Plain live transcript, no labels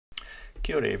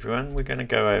Kia ora everyone, we're going to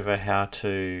go over how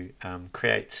to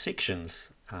create sections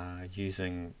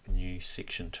using new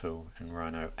section tool in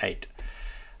Rhino 8.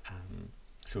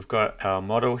 So we've got our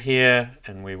model here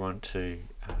and we want to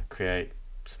create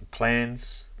some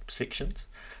plans, sections.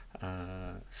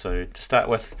 So to start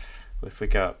with, if we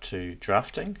go up to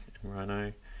drafting in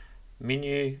Rhino,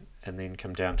 menu, and then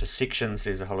come down to sections,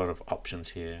 there's a whole lot of options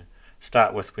here.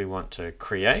 Start with, we want to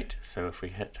create, so if we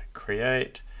hit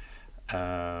create,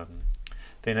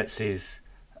 then it says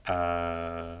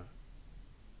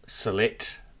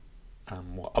select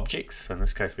what objects. So in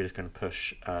this case we're just going to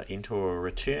push enter or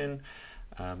return,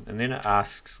 and then it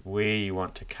asks where you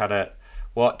want to cut it,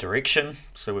 what direction.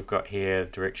 So we've got here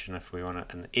direction. If we want it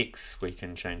in X, we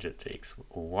can change it to X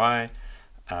or Y.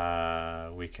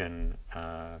 We can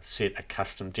set a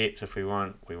custom depth if we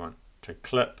want to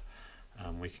clip.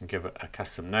 We can give it a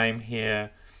custom name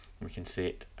here. We can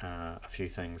set a few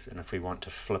things, and if we want to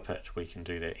flip it, we can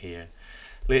do that here.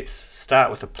 Let's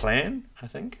start with a plan, I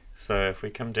think. So if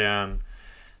we come down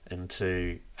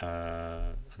into,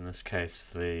 in this case,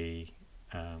 the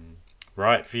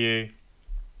right view,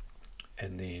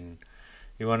 and then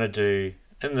you want to do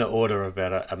in the order of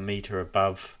about a meter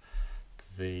above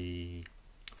the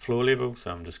floor level. So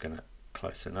I'm just going to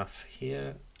close enough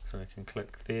here so I can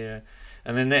click there,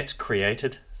 and then that's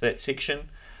created that section.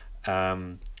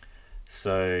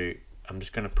 So I'm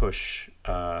just going to push,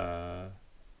 come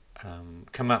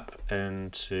up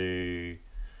into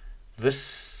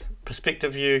this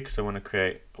perspective view because I want to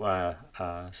create,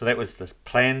 so that was the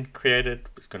plan created.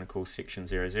 It's going to call section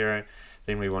 00.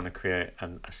 Then we want to create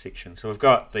a section. So we've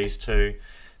got these two,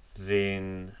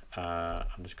 then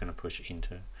I'm just going to push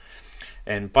enter.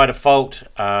 And by default,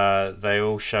 they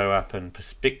all show up in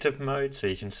perspective mode, so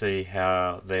you can see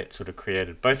how that sort of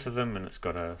created both of them, and it's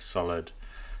got a solid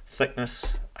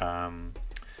thickness.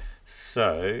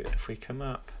 So if we come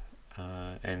up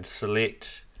and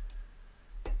select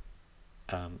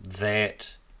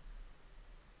that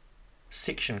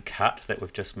section cut that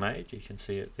we've just made, you can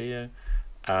see it there.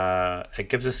 It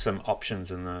gives us some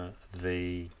options in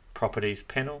the properties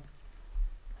panel,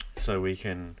 so we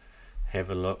can have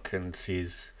a look and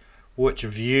says which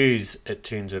views it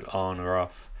turns it on or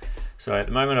off. So at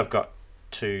the moment I've got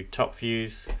two top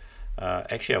views.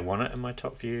 Actually I want it in my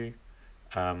top view,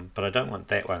 but I don't want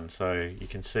that one, so you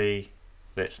can see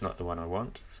that's not the one I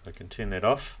want, so I can turn that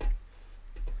off.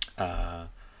 But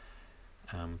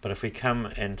if we come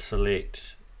and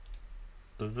select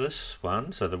this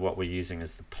one, so that what we're using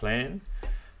is the plan,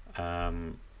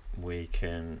 we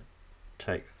can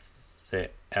take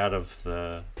that out of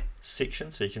the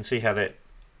section, so you can see how that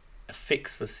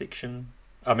affects the section,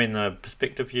 the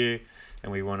perspective view,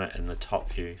 and we want it in the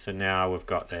top view. So now we've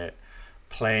got that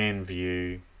plan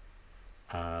view,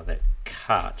 that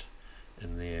cut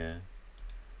in there.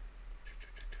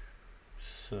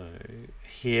 So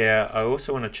here I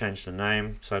also want to change the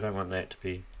name, so I don't want that to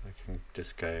be, I can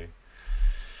just go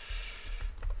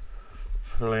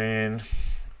plan,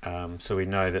 so we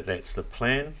know that that's the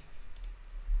plan.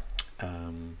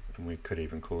 And we could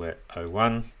even call that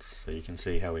 01, so you can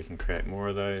see how we can create more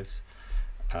of those.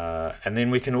 And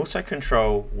then we can also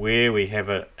control where we have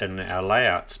it in our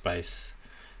layout space.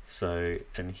 So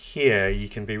in here you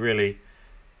can be really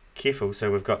careful.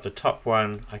 So we've got the top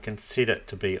one, I can set it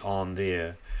to be on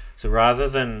there. So rather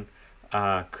than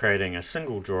creating a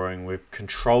single drawing, we're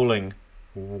controlling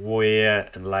where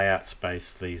in layout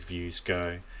space these views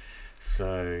go.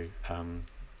 So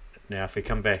now if we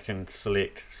come back and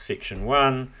select section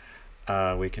 1,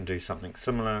 we can do something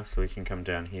similar. So we can come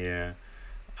down here,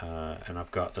 and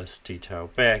I've got this detail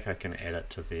back, I can add it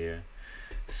to there.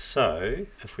 So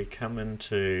if we come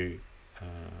into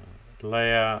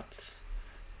layouts,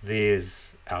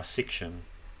 there's our section.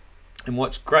 And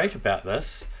what's great about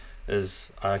this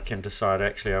is I can decide,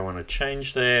 actually I want to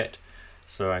change that,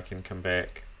 so I can come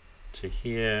back to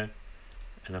here,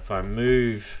 and if I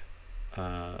move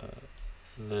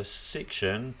this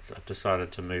section, I've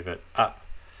decided to move it up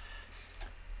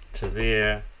to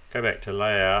there, go back to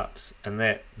layouts, and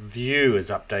that view is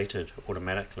updated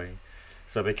automatically.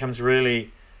 So it becomes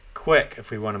really quick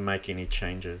if we want to make any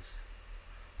changes.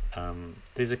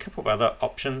 There's a couple of other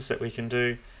options that we can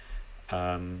do.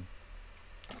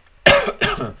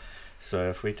 So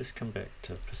if we just come back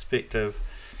to perspective,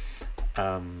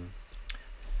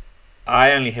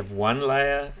 I only have one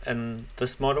layer in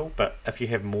this model, but if you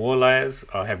have more layers,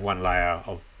 I have one layer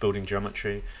of building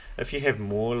geometry. If you have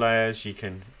more layers, you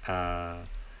can have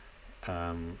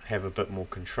a bit more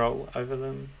control over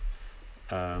them.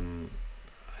 I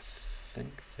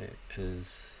think that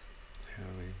is how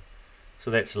we,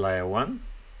 so that's layer 1.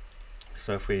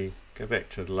 So if we go back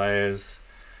to layers,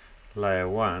 layer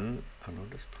 1, and I'll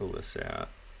just pull this out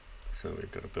so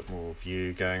we've got a bit more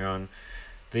view going on.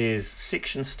 There's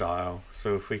section style,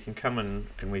 so if we can come in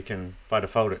and we can, by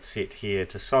default it's set here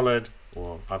to solid,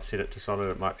 or I've set it to solid,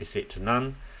 it might be set to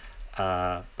none,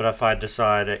 but if I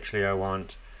decide actually I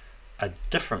want a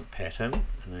different pattern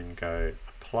and then go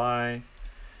apply,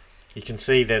 you can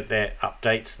see that that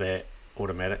updates that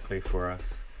automatically for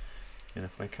us. And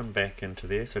if I come back into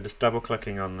there, so just double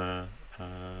clicking on the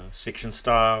section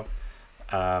style,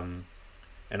 and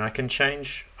I can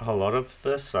change a whole lot of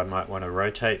this. I might want to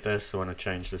rotate this, I want to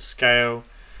change the scale,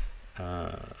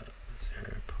 0.5,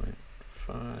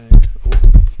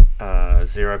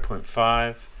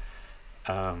 0.5,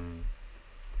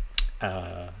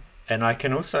 and I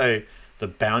can also, the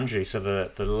boundary, so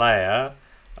the layer,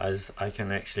 as I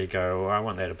can actually go, I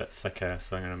want that a bit thicker,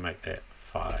 so I'm going to make that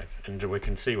 5, and we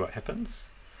can see what happens.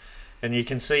 And you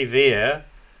can see there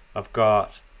I've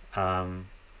got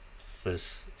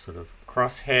this sort of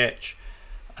crosshatch.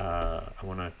 I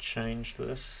want to change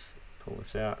this, pull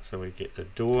this out so we get the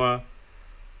door.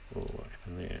 Oh, what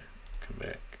happened there? Come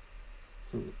back.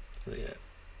 Ooh, there.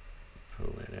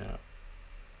 Pull that out.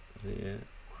 There.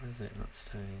 Why is that not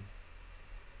staying?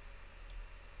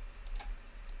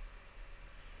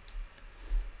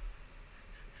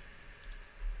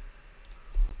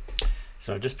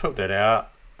 So I just pulled that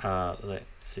out, that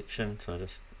section, so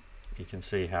you can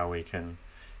see how we can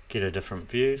get a different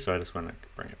view. So I just want to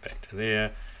bring it back to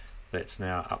there. That's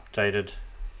now updated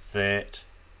that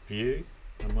view.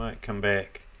 I might come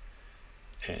back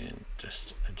and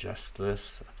just adjust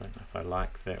this. I don't know if I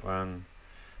like that one.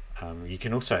 You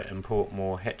can also import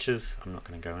more hatches. I'm not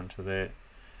going to go into that.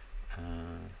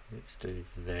 Let's do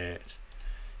that.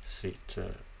 Set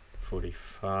to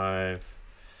 45.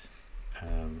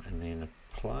 And then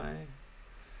apply,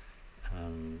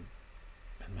 and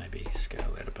maybe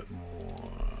scale that a bit more,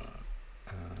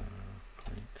 0.3,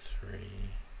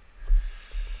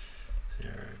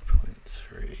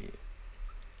 0.3,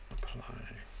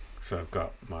 apply. So I've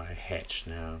got my hatch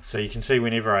now. So you can see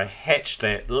whenever I hatch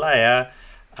that layer,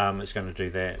 it's going to do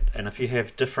that. And if you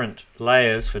have different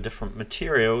layers for different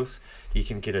materials, you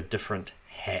can get a different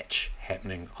hatch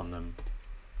happening on them.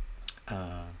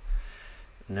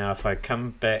 Now if I come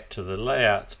back to the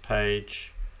layouts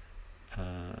page,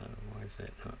 why is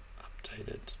that not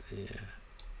updated there?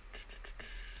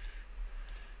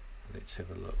 Let's have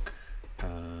a look.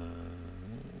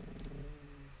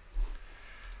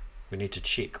 We need to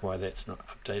check why that's not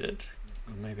updated.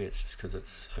 Or maybe it's just because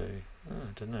it's so,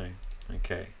 I don't know.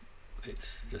 Okay,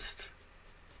 let's just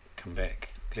come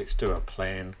back. Let's do a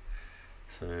plan.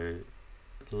 So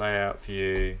layout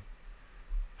view.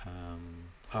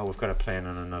 Oh, we've got a plan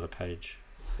on another page.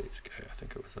 Let's go. I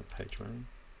think it was on page 1.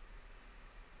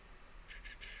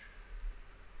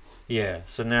 Yeah,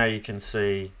 so now you can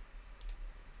see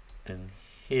in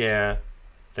here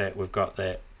that we've got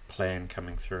that plan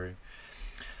coming through.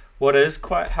 What is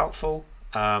quite helpful,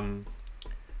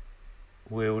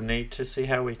 we'll need to see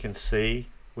how we can see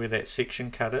where that section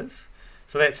cut is.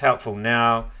 So that's helpful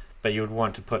now, but you would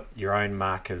want to put your own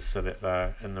markers so that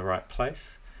they're in the right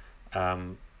place.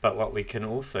 But what we can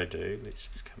also do, let's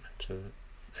just come into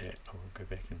that, I'll go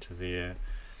back into there,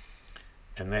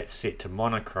 and that's set to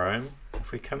monochrome.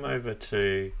 If we come over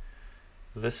to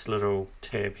this little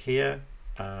tab here,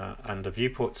 under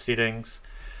viewport settings,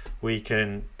 we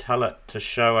can tell it to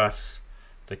show us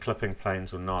the clipping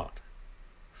planes or not.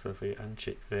 So if we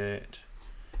uncheck that,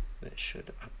 that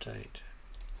should update.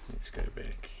 Let's go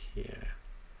back here,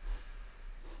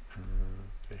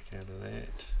 back out of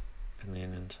that, and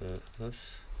then into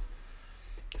this.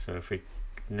 So if we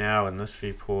now in this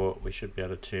viewport, we should be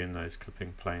able to turn those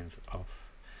clipping planes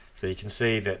off. So you can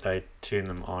see that they turn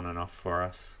them on and off for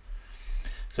us.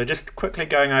 So just quickly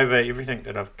going over everything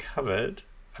that I've covered.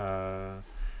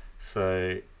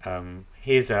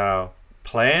 Here's our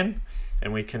plan,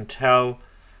 and we can tell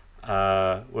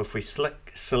if we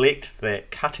select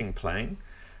that cutting plane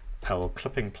or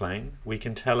clipping plane, we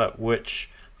can tell it which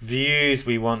views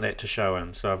we want that to show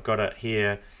in. So I've got it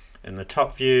here in the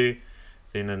top view,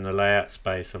 then in the layout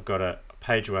space I've got a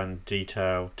page 1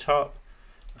 detail top.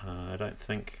 I don't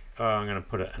think, I'm going to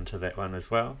put it into that one as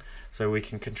well. So we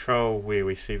can control where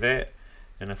we see that,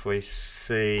 and if we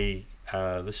see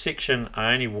the section,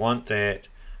 I only want that,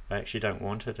 I actually don't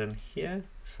want it in here,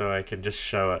 so I can just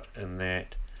show it in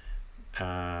that,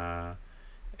 and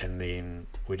then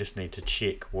we just need to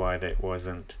check why that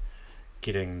wasn't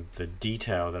getting the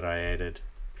detail that I added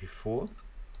before.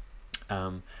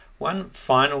 One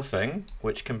final thing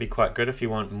which can be quite good if you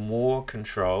want more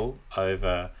control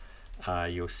over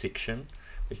your section,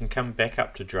 we can come back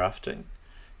up to drafting,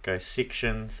 go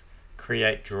sections,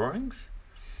 create drawings,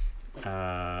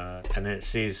 and then it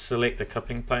says select the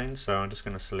clipping plane, so I'm just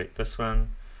going to select this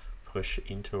one, push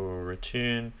enter or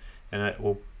return, and it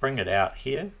will bring it out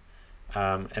here.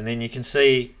 And then you can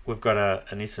see we've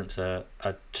got in essence a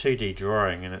 2D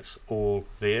drawing, and it's all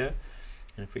there.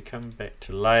 And if we come back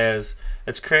to layers,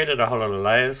 it's created a whole lot of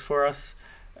layers for us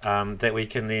that we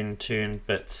can then turn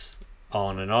bits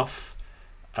on and off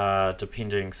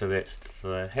depending. So that's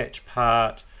the hatch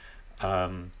part,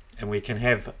 and we can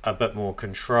have a bit more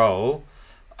control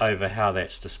over how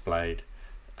that's displayed.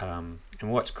 And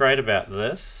what's great about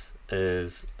this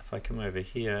is if I come over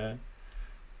here,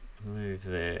 move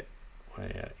that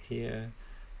way out here,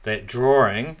 that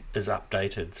drawing is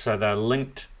updated, so they're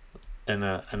linked in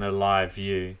a live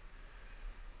view.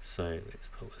 So let's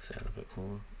pull this out a bit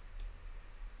more.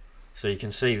 So you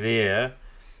can see there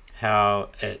how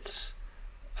it's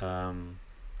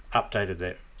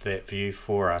updated that view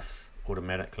for us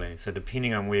automatically. So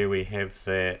depending on where we have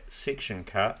that section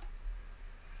cut,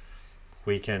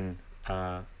 we can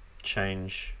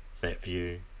change that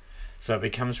view. So it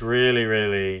becomes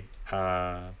really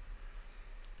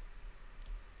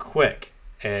quick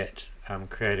at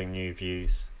creating new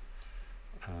views.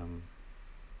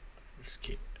 Let's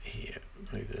get here,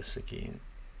 move this again.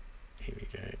 Here we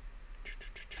go.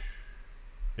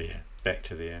 There, back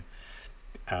to there,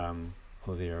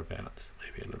 or thereabouts,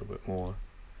 maybe a little bit more.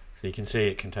 So you can see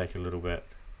it can take a little bit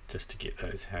just to get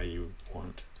those how you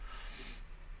want.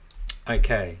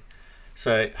 Okay,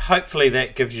 so hopefully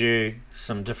that gives you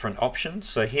some different options.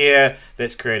 So here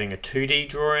that's creating a 2D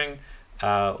drawing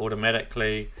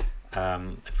automatically.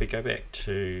 If we go back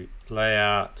to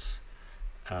layouts,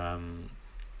 where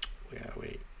are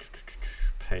we?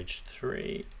 Page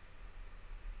 3.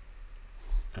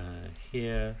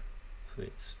 Here,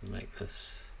 let's make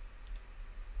this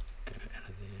go out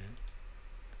of there.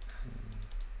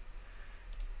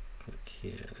 Click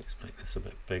here, let's make this a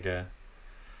bit bigger.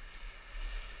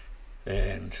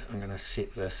 And I'm going to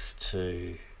set this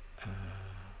to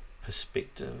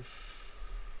perspective.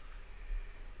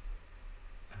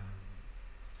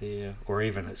 There, or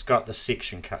even it's got the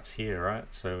section cuts here,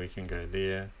 right? So we can go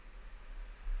there.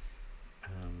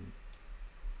 And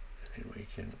then we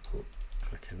can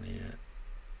click in there,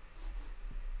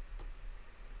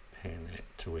 pan that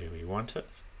to where we want it.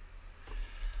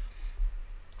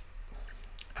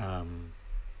 And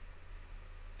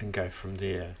go from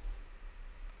there.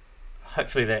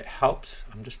 Hopefully that helps.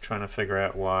 I'm just trying to figure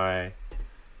out why.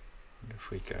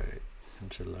 If we go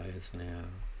into layers now,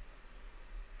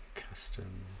 custom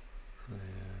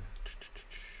layer,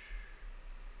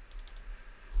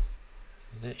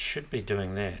 that should be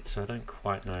doing that, so I don't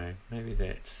quite know, maybe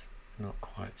that's not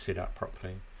quite set up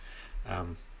properly.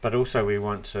 But also we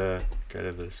want to go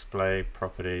to the display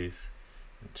properties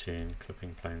and turn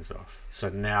clipping planes off. So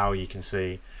now you can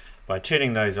see by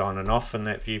turning those on and off in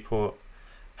that viewport,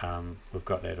 we've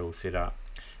got that all set up.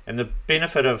 And the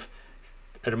benefit of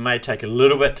it may take a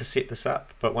little bit to set this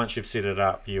up, but once you've set it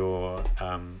up, you're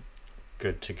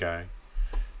good to go.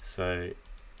 So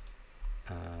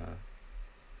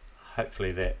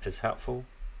hopefully that is helpful.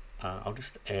 I'll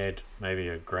just add maybe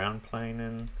a ground plane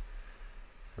in.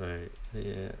 So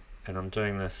yeah, and I'm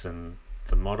doing this in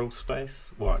the model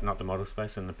space, well, not the model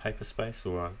space, in the paper space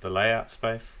or the layout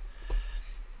space.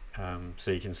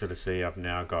 So you can sort of see I've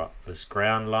now got this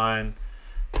ground line.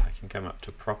 I can come up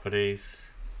to properties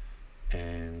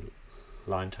and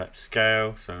line type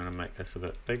scale, so I'm going to make this a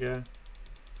bit bigger.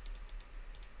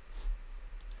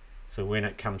 So when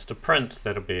it comes to print,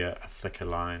 that'll be a thicker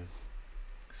line.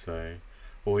 So,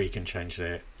 or you can change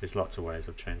that. There's lots of ways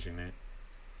of changing that.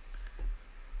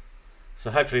 So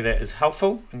hopefully that is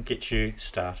helpful and gets you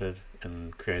started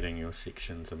in creating your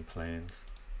sections and plans.